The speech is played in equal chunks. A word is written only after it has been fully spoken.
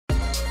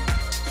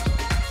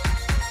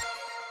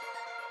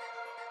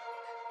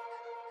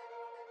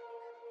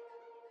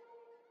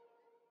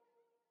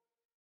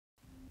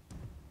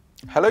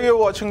Hello, you're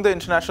watching the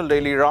International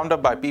Daily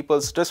Roundup by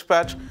People's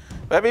Dispatch,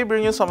 where we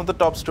bring you some of the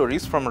top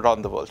stories from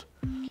around the world.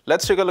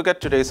 Let's take a look at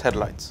today's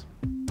headlines.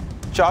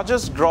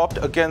 Charges dropped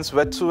against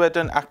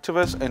Wet'suwet'en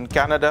activists in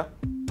Canada.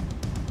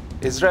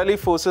 Israeli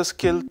forces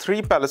kill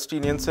 3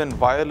 Palestinians in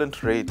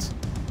violent raids.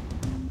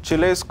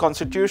 Chile's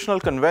constitutional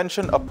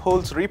convention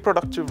upholds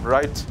reproductive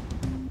rights.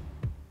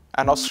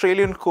 An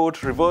Australian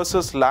court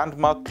reverses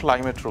landmark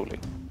climate ruling.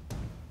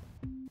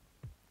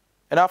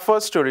 In our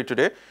first story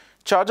today,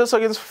 charges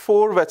against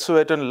 4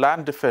 Wet'suwet'en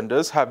land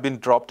defenders have been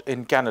dropped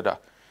in Canada.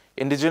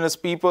 Indigenous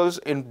peoples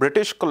in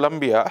British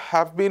Columbia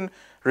have been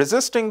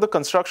resisting the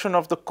construction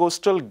of the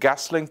Coastal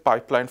GasLink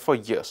pipeline for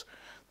years.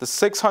 The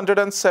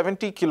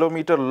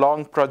 670-kilometer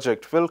long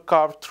project will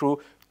carve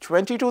through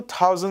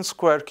 22,000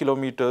 square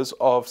kilometers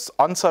of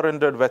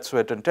unsurrendered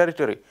Wet'suwet'en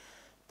territory.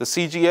 The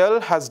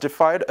CGL has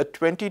defied a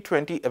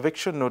 2020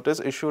 eviction notice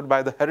issued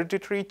by the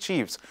hereditary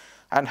chiefs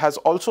and has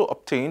also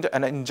obtained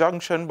an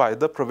injunction by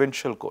the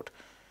provincial court.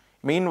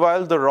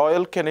 Meanwhile, the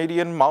Royal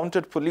Canadian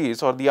Mounted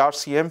Police, or the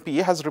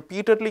RCMP, has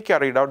repeatedly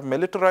carried out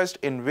militarized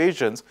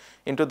invasions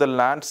into the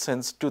land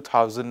since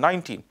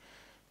 2019.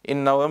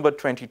 In November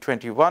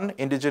 2021,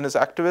 Indigenous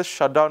activists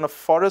shut down a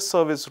Forest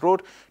Service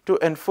road to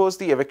enforce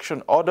the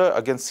eviction order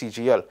against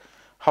CGL.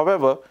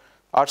 However,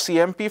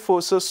 RCMP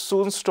forces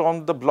soon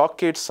stormed the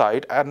blockade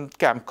site and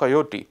Camp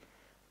Coyote.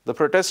 The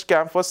protest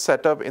camp was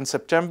set up in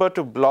September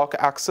to block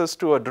access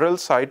to a drill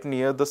site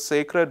near the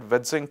sacred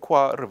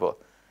Wet'suwet'en River.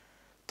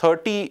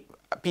 30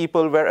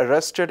 people were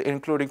arrested,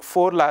 including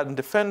 4 land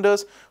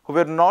defenders who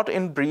were not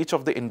in breach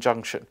of the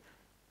injunction.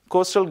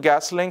 Coastal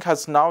GasLink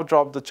has now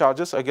dropped the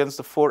charges against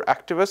the 4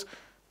 activists.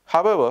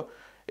 However,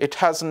 it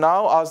has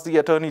now asked the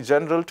Attorney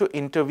General to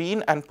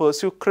intervene and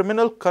pursue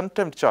criminal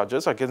contempt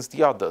charges against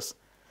the others.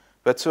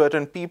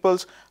 Wet'suwet'en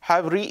peoples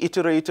have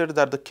reiterated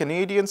that the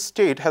Canadian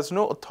state has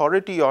no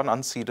authority on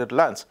unceded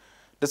lands.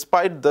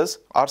 Despite this,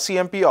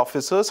 RCMP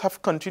officers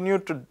have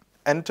continued to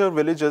enter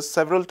villages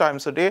several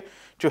times a day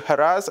to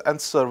harass and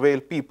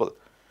surveil people.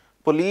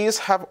 Police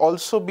have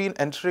also been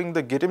entering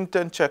the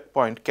Gidimton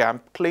checkpoint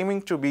camp,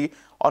 claiming to be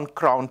on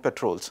Crown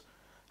patrols.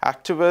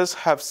 Activists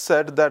have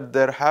said that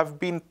there have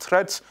been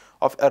threats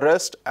of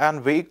arrest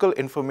and vehicle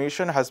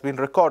information has been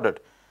recorded.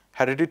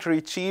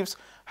 Hereditary chiefs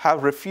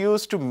have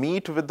refused to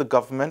meet with the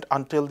government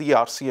until the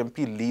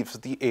RCMP leaves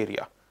the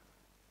area.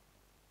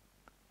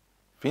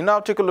 We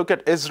now take a look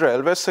at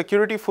Israel, where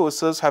security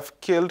forces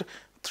have killed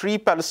 3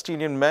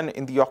 Palestinian men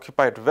in the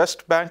occupied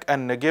West Bank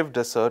and Negev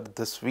desert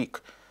this week.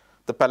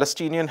 The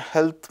Palestinian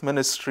Health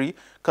Ministry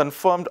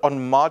confirmed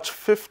on March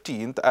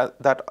 15th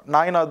that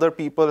 9 other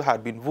people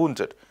had been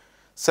wounded.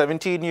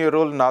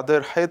 17-year-old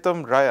Nader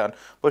Haytham Ryan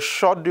was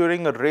shot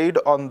during a raid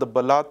on the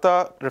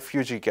Balata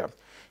refugee camp.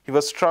 He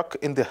was struck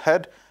in the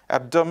head,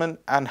 abdomen,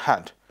 and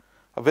hand.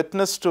 A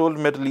witness told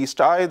Middle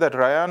East Eye that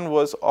Ryan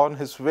was on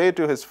his way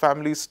to his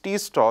family's tea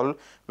stall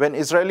when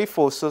Israeli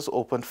forces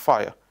opened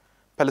fire.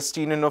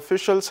 Palestinian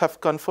officials have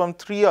confirmed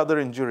 3 other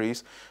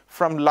injuries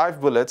from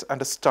live bullets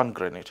and a stun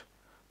grenade.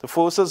 The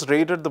forces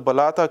raided the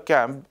Balata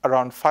camp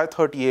around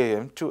 5:30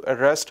 a.m. to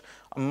arrest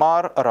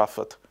Ammar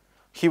Arafat.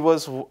 He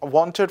was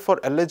wanted for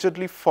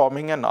allegedly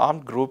forming an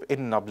armed group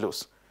in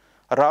Nablus.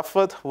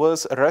 Arafat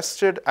was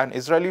arrested and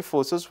Israeli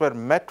forces were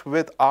met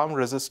with armed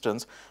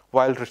resistance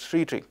while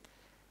retreating.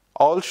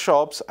 All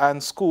shops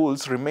and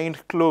schools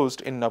remained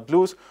closed in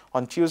Nablus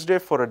on Tuesday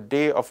for a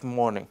day of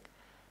mourning.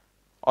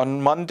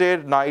 On Monday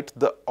night,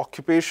 the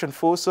occupation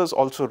forces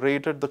also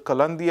raided the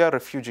Kalandia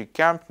refugee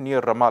camp near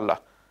Ramallah.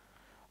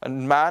 A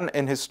man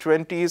in his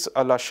 20s,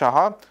 Ala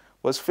Shah,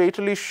 was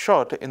fatally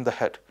shot in the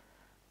head.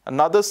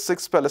 Another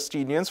 6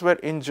 Palestinians were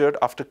injured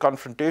after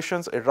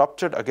confrontations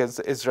erupted against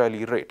the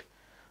Israeli raid.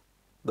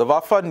 The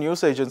Wafa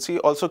news agency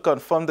also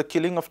confirmed the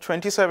killing of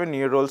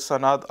 27-year-old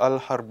Sanad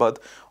al-Harbad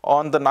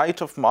on the night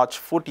of March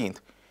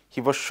 14th.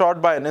 He was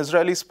shot by an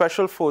Israeli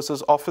Special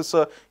Forces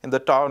officer in the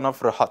town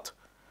of Rahat.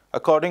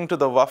 According to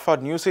the Wafa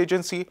news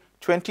agency,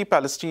 20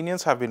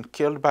 Palestinians have been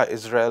killed by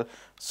Israel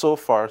so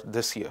far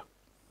this year.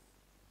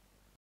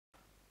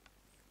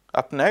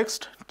 Up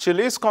next,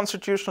 Chile's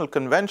constitutional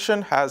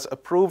convention has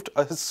approved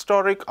a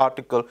historic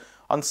article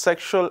on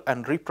sexual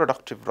and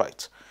reproductive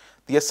rights.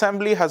 The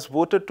assembly has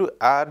voted to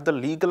add the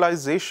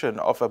legalization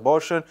of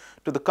abortion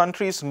to the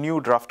country's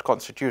new draft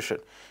constitution.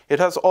 It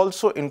has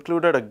also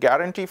included a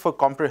guarantee for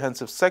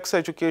comprehensive sex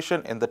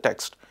education in the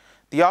text.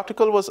 The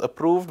article was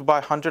approved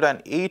by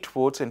 108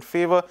 votes in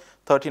favor,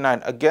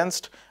 39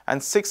 against,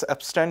 and 6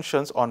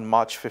 abstentions on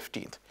March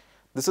 15th.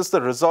 This is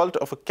the result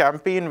of a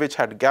campaign which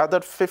had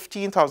gathered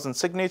 15,000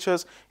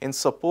 signatures in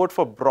support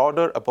for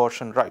broader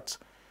abortion rights.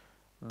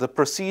 The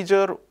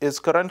procedure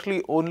is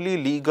currently only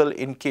legal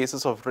in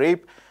cases of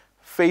rape,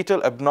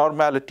 fatal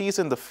abnormalities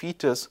in the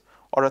fetus,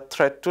 or a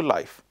threat to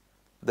life.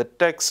 The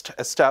text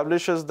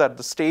establishes that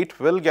the state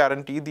will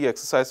guarantee the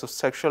exercise of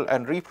sexual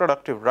and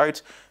reproductive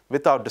rights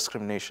without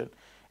discrimination.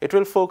 It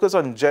will focus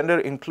on gender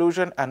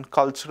inclusion and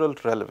cultural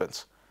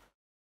relevance.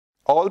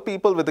 All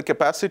people with the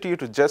capacity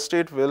to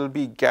gestate will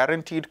be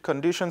guaranteed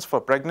conditions for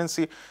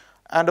pregnancy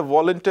and a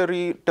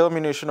voluntary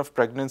termination of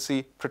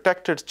pregnancy,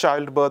 protected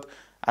childbirth,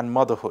 and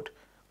motherhood.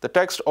 The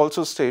text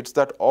also states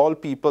that all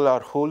people are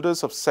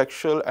holders of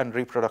sexual and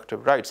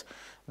reproductive rights.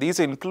 These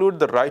include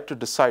the right to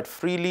decide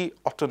freely,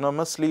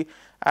 autonomously,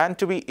 and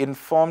to be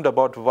informed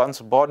about one's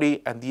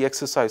body and the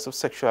exercise of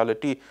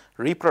sexuality,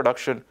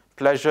 reproduction,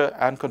 pleasure,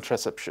 and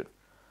contraception.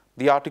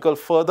 The article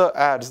further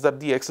adds that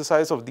the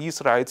exercise of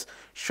these rights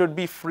should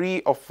be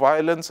free of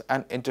violence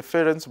and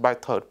interference by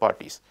third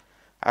parties.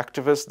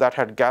 Activists that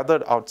had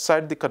gathered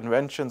outside the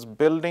convention's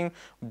building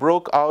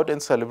broke out in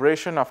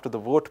celebration after the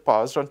vote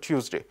passed on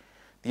Tuesday.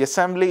 The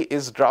Assembly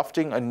is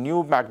drafting a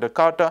new Magna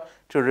Carta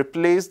to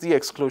replace the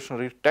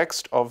exclusionary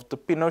text of the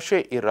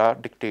Pinochet-era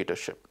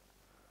dictatorship.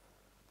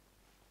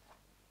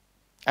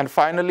 And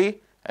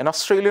finally, an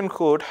Australian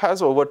court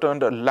has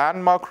overturned a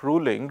landmark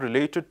ruling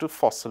related to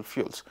fossil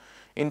fuels.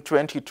 In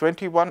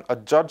 2021, a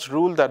judge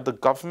ruled that the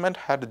government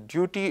had a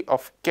duty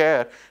of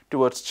care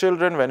towards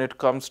children when it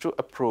comes to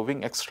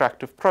approving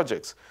extractive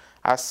projects.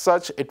 As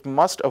such, it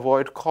must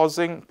avoid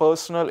causing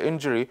personal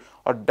injury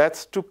or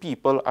death to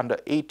people under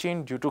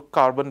 18 due to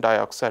carbon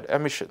dioxide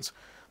emissions.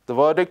 The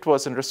verdict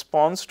was in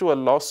response to a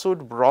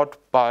lawsuit brought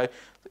by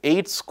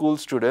 8 school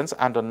students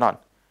and a nun.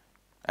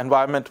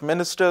 Environment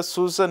Minister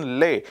Susan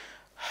Ley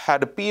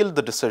had appealed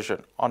the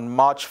decision. On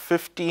March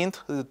 15th,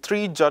 the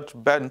 3-judge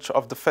bench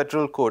of the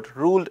federal court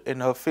ruled in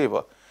her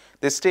favor.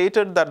 They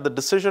stated that the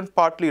decision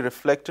partly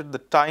reflected the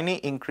tiny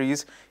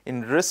increase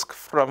in risk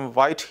from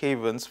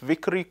Whitehaven's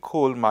Vickery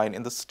coal mine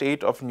in the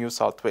state of New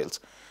South Wales.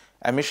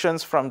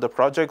 Emissions from the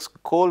project's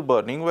coal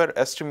burning were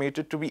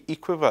estimated to be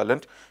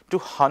equivalent to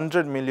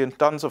 100 million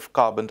tons of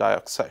carbon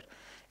dioxide.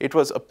 It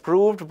was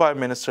approved by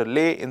Minister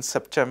Ley in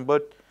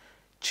September.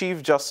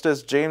 Chief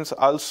Justice James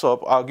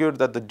Alsop argued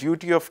that the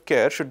duty of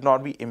care should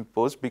not be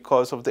imposed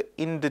because of the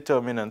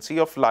indeterminacy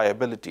of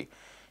liability.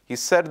 He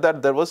said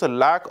that there was a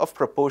lack of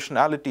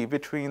proportionality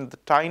between the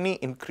tiny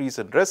increase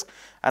in risk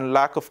and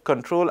lack of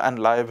control and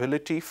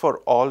liability for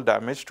all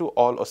damage to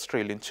all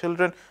Australian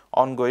children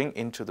ongoing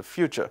into the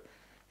future.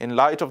 In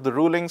light of the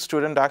ruling,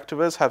 student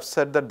activists have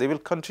said that they will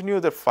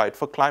continue their fight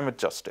for climate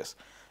justice.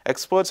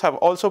 Experts have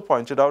also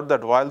pointed out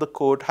that while the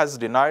court has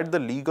denied the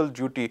legal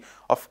duty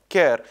of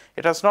care,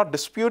 it has not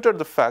disputed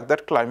the fact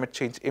that climate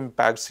change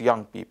impacts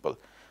young people.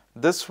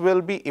 This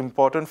will be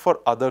important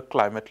for other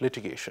climate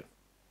litigation.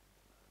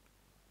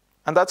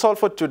 And that's all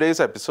for today's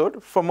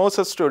episode. For more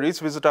such stories,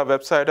 visit our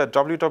website at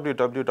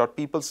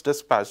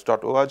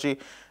www.peoplesdispatch.org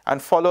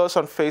and follow us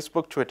on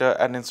Facebook, Twitter,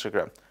 and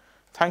Instagram.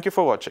 Thank you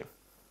for watching.